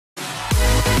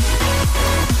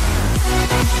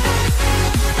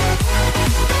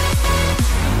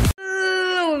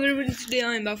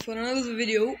I'm back for another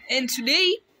video, and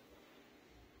today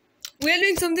we are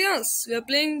doing something else. We are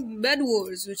playing Bed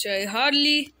Wars, which I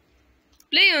hardly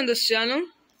play on this channel.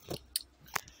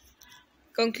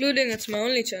 Concluding it's my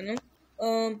only channel.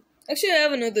 Actually I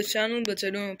have another channel, but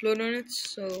I don't upload on it,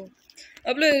 so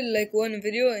I uploaded like one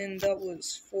video, and that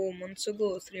was 4 months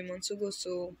ago or 3 months ago,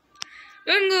 so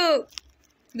don't go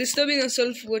disturbing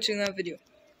yourself watching that video.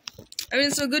 I mean,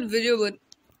 it's a good video, but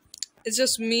it's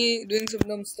just me doing some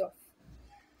dumb stuff.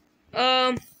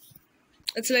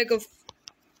 It's like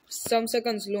some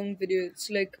seconds long video. It's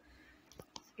like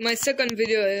my second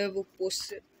video I ever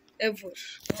posted ever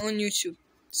on YouTube.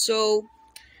 So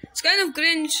it's kind of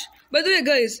cringe. By the way,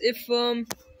 guys, if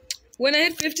when I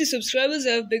hit 50 subscribers,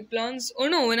 I have big plans. Or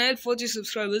no, when I hit 40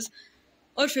 subscribers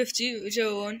or 50,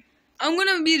 whichever one, I'm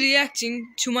gonna be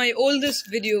reacting to my oldest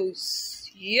videos.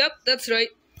 Yep, that's right.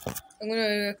 I'm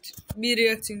gonna be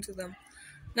reacting to them.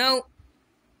 Now,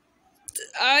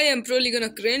 I am probably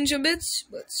gonna cringe a bit,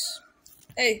 but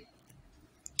hey,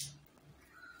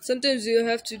 sometimes you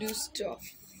have to do stuff.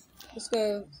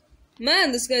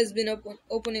 This guy's been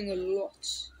opening a lot.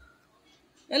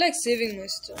 I like saving my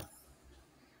stuff.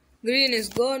 Green is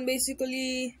gone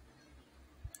basically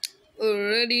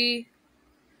already.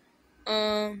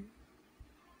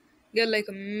 Get like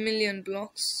 1,000,000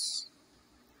 blocks.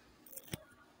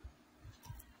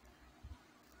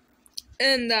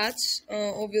 And that's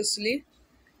obviously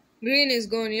green is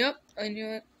gone. Yep, I knew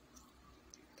it.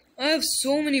 I have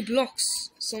so many blocks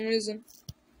for some reason.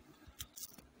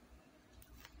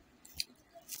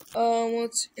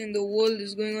 What in the world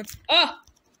is going on? Ah!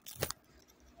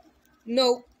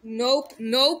 Nope, nope,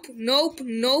 nope, nope,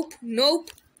 nope,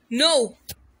 nope, no,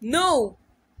 no.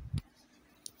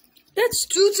 That's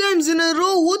 2 times in a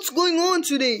row. What's going on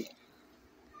today?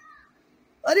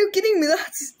 Are you kidding me?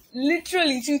 That's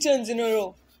literally 2 times in a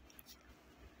row.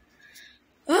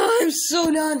 I'm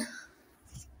so done.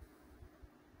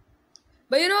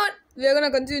 But you know what? We are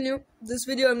gonna continue this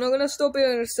video. I'm not gonna stop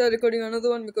here and start recording another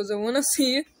one because I wanna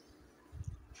see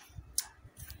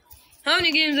how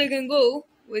many games I can go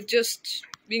with just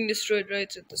being destroyed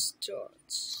right at the start.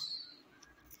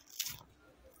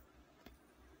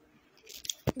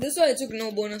 This one I took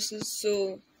no bonuses,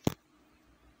 so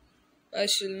I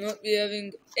shall not be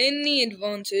having any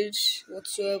advantage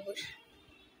whatsoever.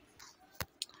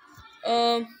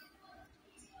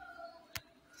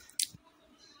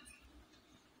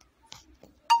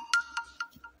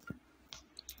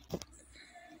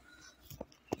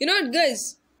 You know what,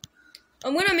 guys?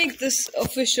 I'm gonna make this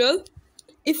official.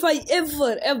 If I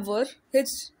ever hit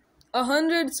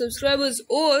 100 subscribers,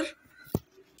 or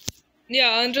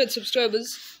 100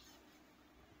 subscribers,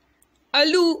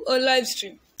 I'll do a live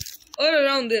stream. Or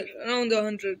around there, around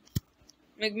 100.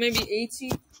 Like maybe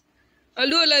 80. I'll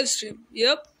do a live stream.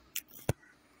 Yep.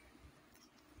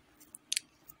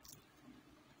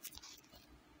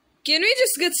 Can we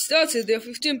just get started? There are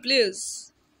 15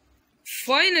 players.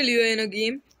 Finally, we're in a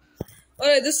game.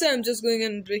 Alright, this time I'm just going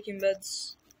and breaking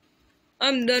beds.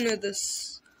 I'm done with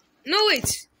this. No,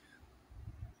 wait.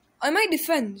 I might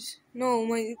defend. No,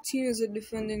 my team is a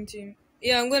defending team.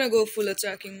 Yeah, I'm gonna go full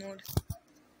attacking mode.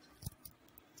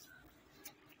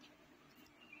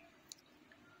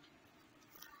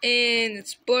 And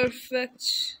it's perfect.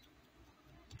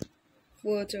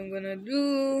 What I'm gonna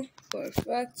do.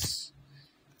 Perfect.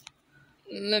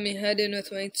 Let me head in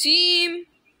with my team.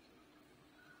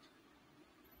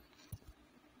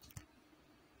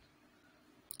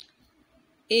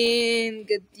 And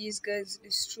get these guys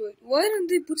destroyed. Why aren't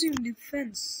they putting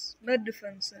defense? Bad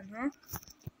defense then, huh?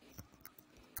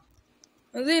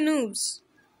 Are they noobs?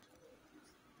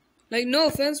 Like, no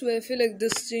offense, but I feel like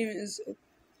this team is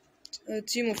a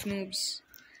team of noobs.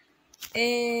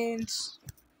 And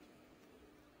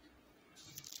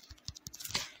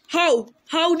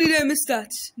how did I miss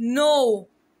that? No.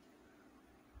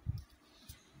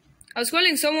 I was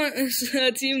calling someone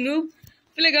a team noob.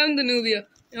 I feel like I'm the noob here,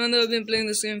 even though I've been playing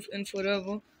this game in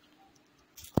forever.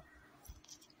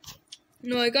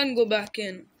 No, I can't go back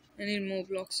in. I need more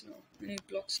blocks now. I need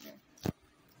blocks now.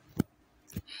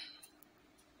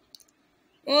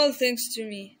 All thanks to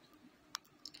me.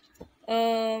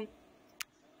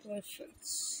 Perfect.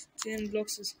 10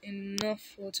 blocks is enough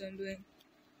for what I'm doing.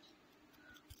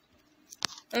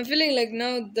 I'm feeling like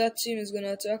now that team is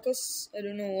gonna attack us. I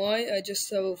don't know why, I just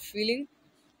have a feeling.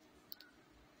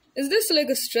 Is this like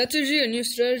a strategy, a new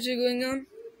strategy going on?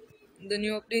 The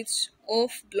new updates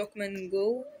of Blockman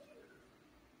Go?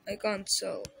 I can't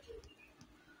tell.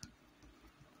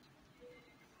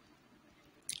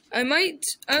 I'm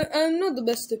not the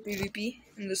best at PvP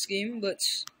in this game, but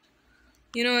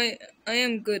you know, I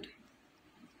am good.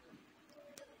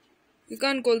 You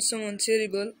can't call someone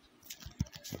terrible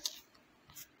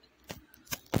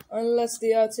unless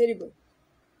they are terrible.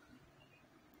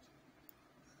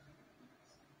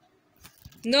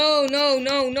 No, no,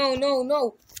 no, no, no,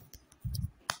 no.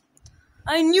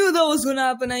 I knew that was gonna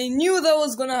happen. I knew that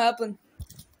was gonna happen.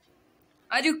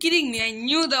 Are you kidding me? I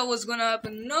knew that was gonna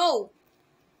happen. No!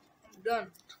 I'm done.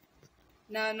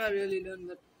 Nah, I'm not really done,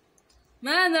 but...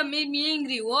 Man, that made me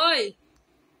angry. Why?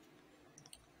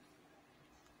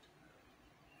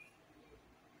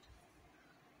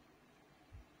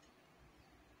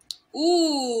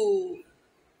 Ooh!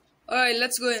 Alright,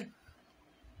 let's go in.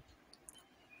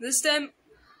 This time...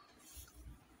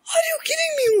 Are you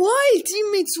kidding me? Why,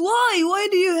 teammates? Why? Why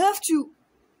do you have to?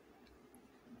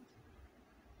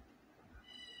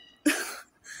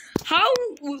 How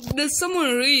does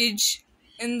someone rage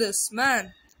in this?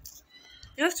 Man,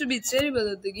 you have to be terrible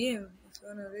at the game if you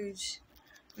wanna rage.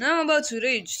 Now I'm about to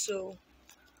rage, so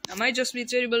I might just be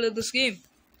terrible at this game.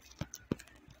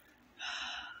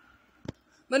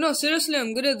 But no, seriously,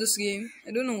 I'm good at this game.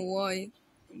 I don't know why.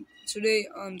 Today,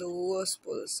 I'm the worst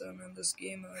person in this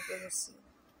game I've ever seen.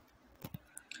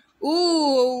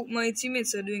 Ooh, my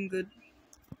teammates are doing good.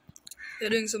 They're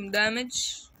doing some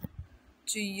damage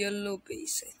to yellow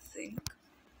base, I think.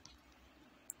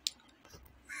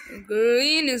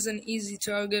 Green is an easy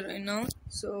target right now,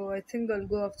 so I think I'll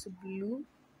go after blue.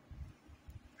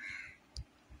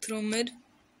 Throw mid.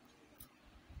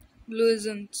 Blue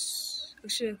isn't.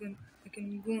 Actually, I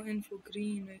can go in for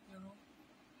green right now.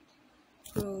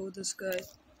 Oh, this guy.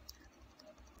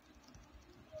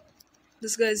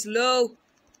 This guy's low,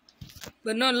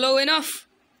 but not low enough.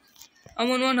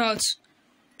 I'm on one heart.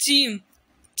 Team.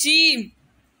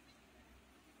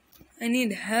 I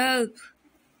need help.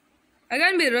 I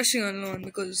can't be rushing alone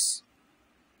because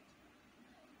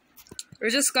I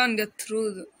just can't get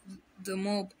through the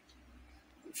mob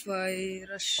if I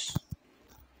rush.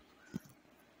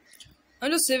 I'm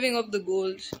just saving up the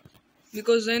gold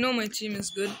because I know my team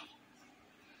is good.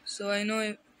 So I know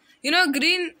if,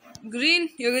 green,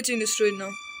 you're getting destroyed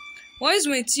now. Why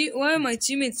are my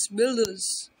teammates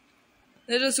builders?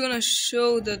 They're just gonna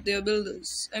show that they're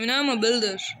builders. I mean, I'm a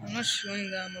builder. I'm not showing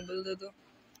that I'm a builder though.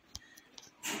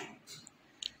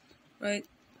 Right.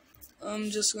 I'm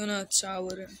just gonna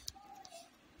tower him.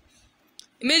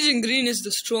 Imagine green is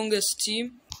the strongest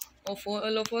team of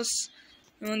all of us.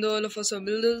 Even though all of us are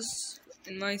builders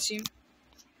in my team.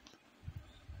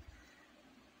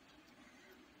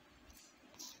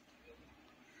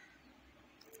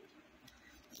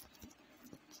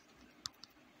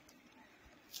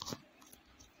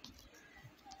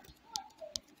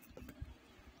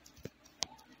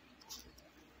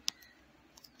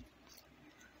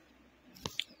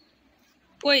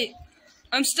 Wait,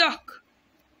 I'm stuck.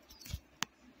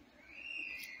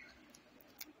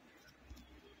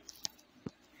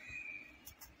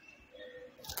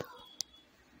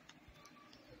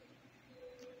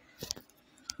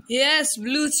 Yes,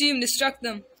 blue team, distract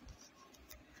them.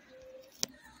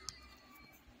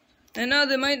 I know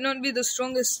they might not be the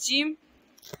strongest team,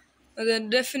 but they're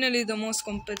definitely the most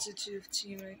competitive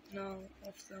team right now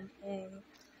of them all.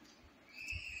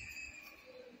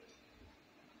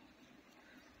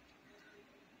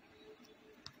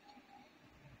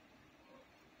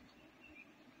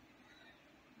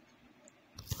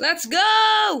 Let's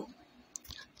go!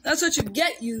 That's what you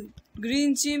get, you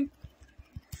green team,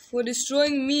 for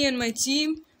destroying me and my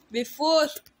team before.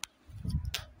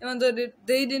 Even though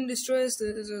they didn't destroy us,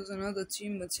 there was another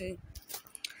team, but hey.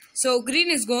 So green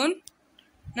is gone.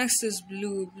 Next is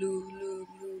blue.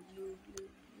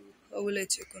 How will I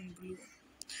check on blue?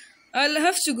 I'll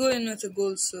have to go in with a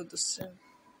gold sword this time.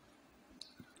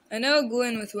 I never go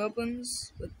in with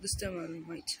weapons, but this time I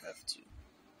might have to.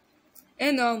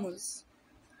 And armors.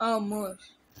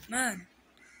 Man,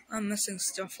 I'm messing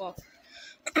stuff up.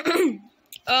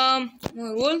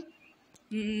 Wool.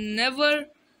 Never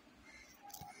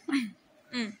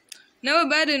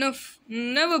bad enough.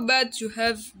 Never bad to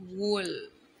have wool.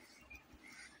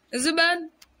 Is it bad?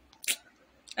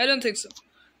 I don't think so.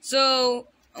 So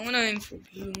I'm gonna aim for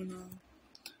blue now.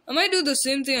 I might do the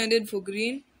same thing I did for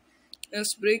green.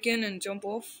 Just break in and jump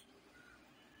off.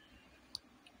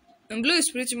 And blue is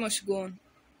pretty much gone.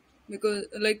 Because,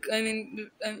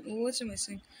 what am I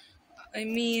saying? I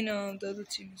mean, the other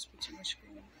team is pretty much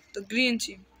gone. The green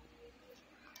team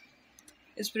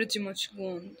is pretty much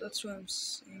gone. That's why I'm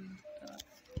saying that.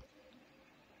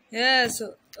 Yeah,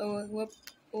 so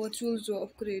our tools were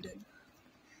upgraded.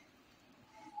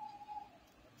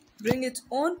 Bring it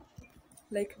on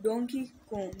like Donkey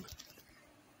Kong.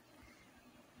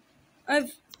 I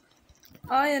have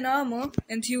iron armor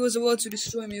and he was about to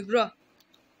destroy me, bruh.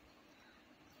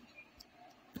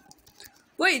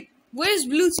 Where's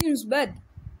blue team's bed?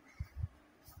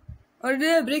 Or did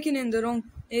I break in the wrong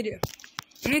area?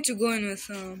 I need to go in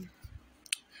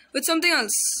with something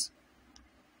else.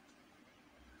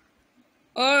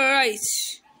 Alright.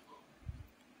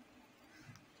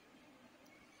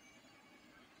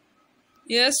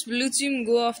 Yes, blue team,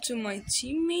 go after my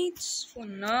teammates for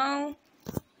now.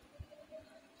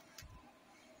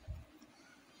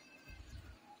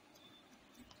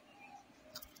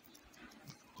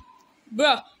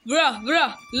 Bruh,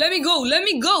 let me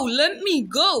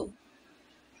go.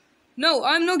 No,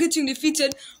 I'm not getting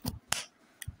defeated.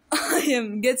 I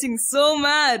am getting so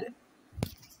mad.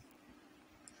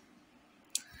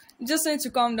 Just need to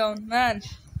calm down, man.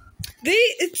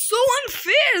 It's so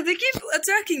unfair. They keep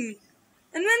attacking me.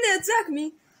 And when they attack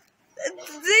me,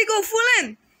 they go full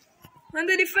in. And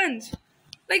they defend.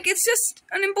 Like, it's just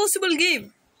an impossible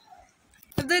game.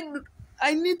 But then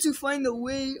I need to find a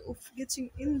way of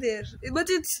getting in there. But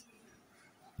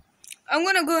I'm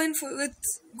gonna go in with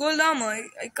gold armor.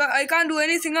 I can't do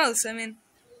anything else. I mean,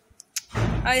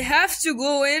 I have to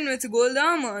go in with gold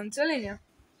armor. I'm telling you.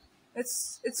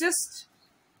 It's just...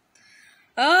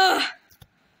 I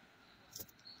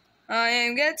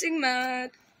am getting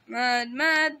mad.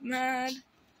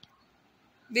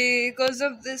 Because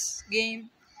of this game.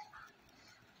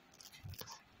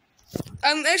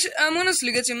 I'm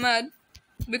honestly getting mad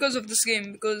because of this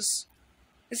game, because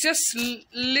it's just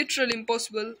literally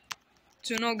impossible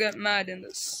to not get mad in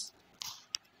this.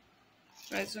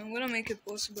 Right, so I'm gonna make it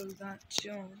possible that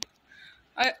John.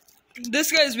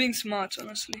 This guy is being smart,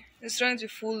 honestly. He's trying to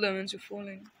fool them into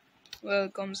falling. Well,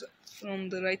 it comes from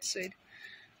the right side.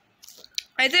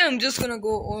 I think I'm just gonna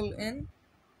go all in.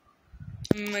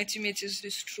 My teammate is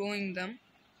destroying them.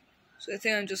 So I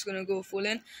think I'm just gonna go full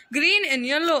in. Green and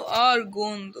yellow are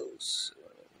gone though. So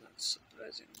that's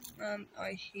surprising. Man,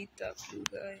 I hate that blue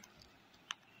guy.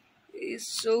 He's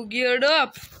so geared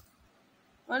up.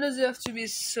 Why does he have to be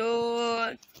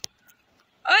so...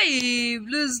 Aye!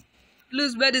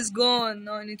 Blue's bed is gone.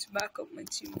 Now I need to back up my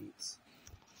teammates.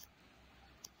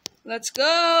 Let's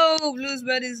go! Blue's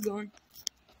bed is gone.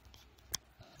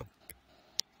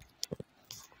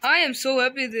 I am so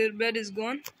happy their bed is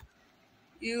gone.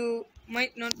 You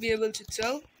might not be able to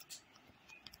tell.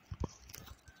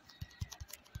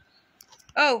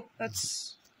 Oh,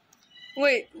 that's...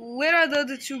 Wait, where are the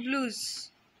other two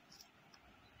blues?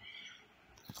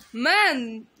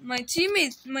 Man, my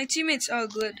teammates are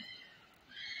good.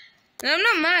 And I'm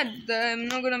not mad that I'm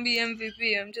not gonna be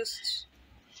MVP. I'm just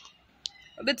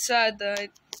a bit sad that I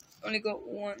only got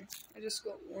one. I just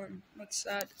got one. That's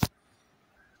sad.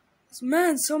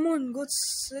 Man, someone got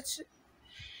such...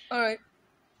 Alright.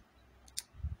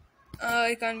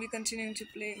 I can't be continuing to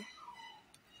play.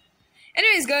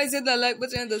 Anyways, guys, hit that like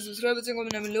button and the subscribe button,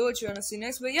 comment down below what you wanna see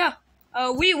next. But yeah,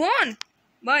 we won!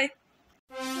 Bye!